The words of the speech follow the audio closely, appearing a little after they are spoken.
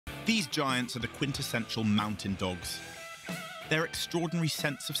These giants are the quintessential mountain dogs. Their extraordinary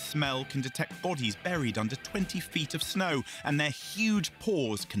sense of smell can detect bodies buried under 20 feet of snow, and their huge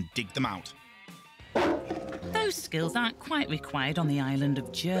paws can dig them out. Those skills aren't quite required on the island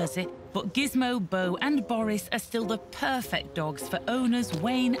of Jersey, but Gizmo, Bo and Boris are still the perfect dogs for owners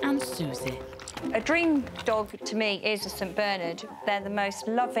Wayne and Susie. A dream dog to me is a St Bernard. They're the most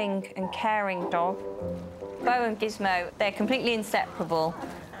loving and caring dog. Bo and Gizmo, they're completely inseparable.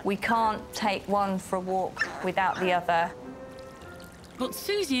 We can't take one for a walk without the other. But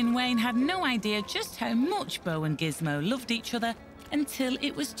Susie and Wayne had no idea just how much Bo and Gizmo loved each other until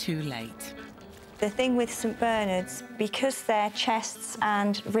it was too late. The thing with St Bernards, because their chests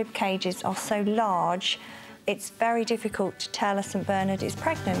and rib cages are so large, it's very difficult to tell a St Bernard is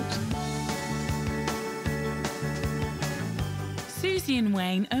pregnant. Susie and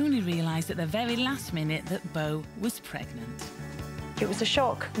Wayne only realised at the very last minute that Bo was pregnant. It was a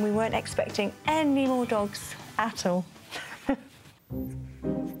shock. We weren't expecting any more dogs at all.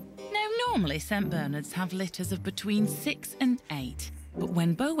 Now, normally St Bernards have litters of between 6 and 8, but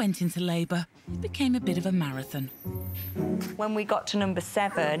when Bo went into labour, it became a bit of a marathon. When we got to number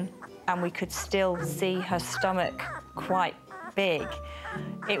 7 and we could still see her stomach quite big,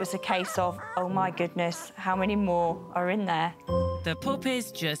 it was a case of, oh my goodness, how many more are in there? The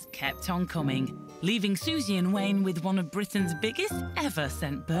puppies just kept on coming, leaving Susie and Wayne with one of Britain's biggest ever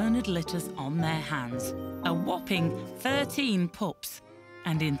St Bernard litters on their hands. A whopping 13 pups.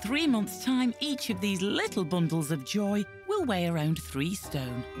 And in 3 months' time, each of these little bundles of joy will weigh around 3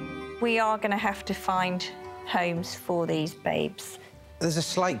 stone. We are going to have to find homes for these babes. There's a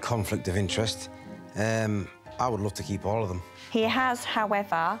slight conflict of interest. I would love to keep all of them. He has,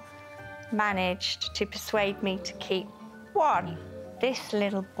 however, managed to persuade me to keep one. This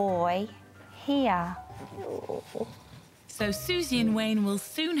little boy here. So Susie and Wayne will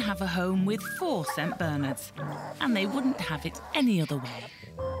soon have a home with 4 St Bernards, and they wouldn't have it any other way.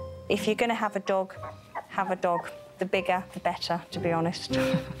 If you're going to have a dog, have a dog. The bigger, the better, to be honest.